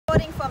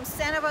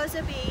Santa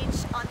Rosa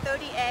Beach on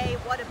 30A.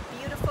 What a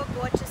beautiful,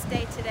 gorgeous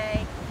day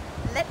today.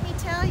 Let me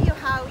tell you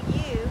how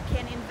you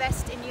can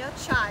invest in your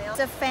child. It's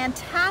a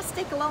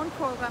fantastic loan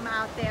program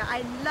out there.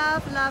 I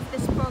love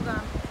this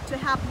program to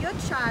help your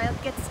child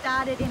get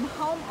started in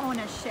home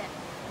ownership.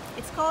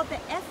 It's called the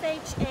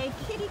FHA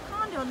Kiddie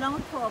Condo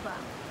Loan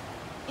program.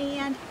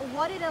 And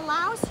what it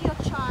allows your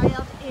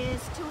child is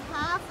to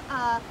have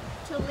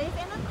to live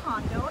in a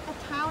condo,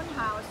 a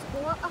townhouse,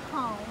 or a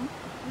home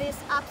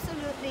with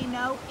absolutely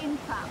no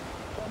income.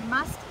 They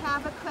must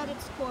have a credit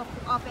score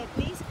of at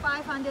least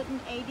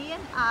 580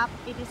 and up.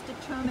 It is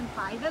determined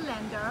by the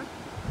lender.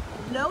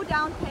 Low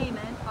down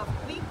payment of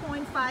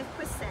 3.5%.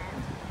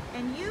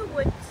 And you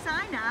would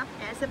sign up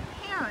as a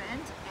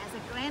parent, as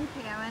a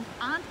grandparent,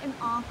 aunt and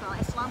uncle,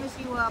 as long as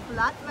you are a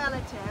blood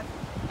relative,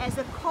 as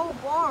a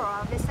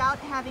co-borrower without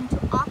having to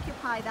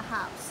occupy the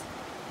house.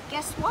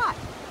 Guess what?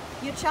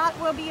 Your child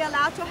will be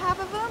allowed to have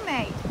a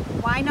roommate.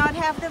 Why not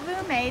have the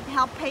roommate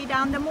help pay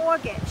down the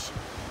mortgage?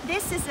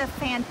 This is a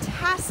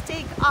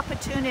fantastic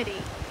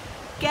opportunity.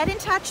 Get in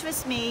touch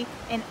with me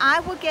and I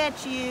will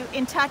get you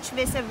in touch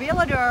with a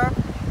realtor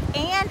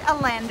and a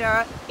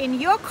lender in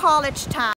your college town.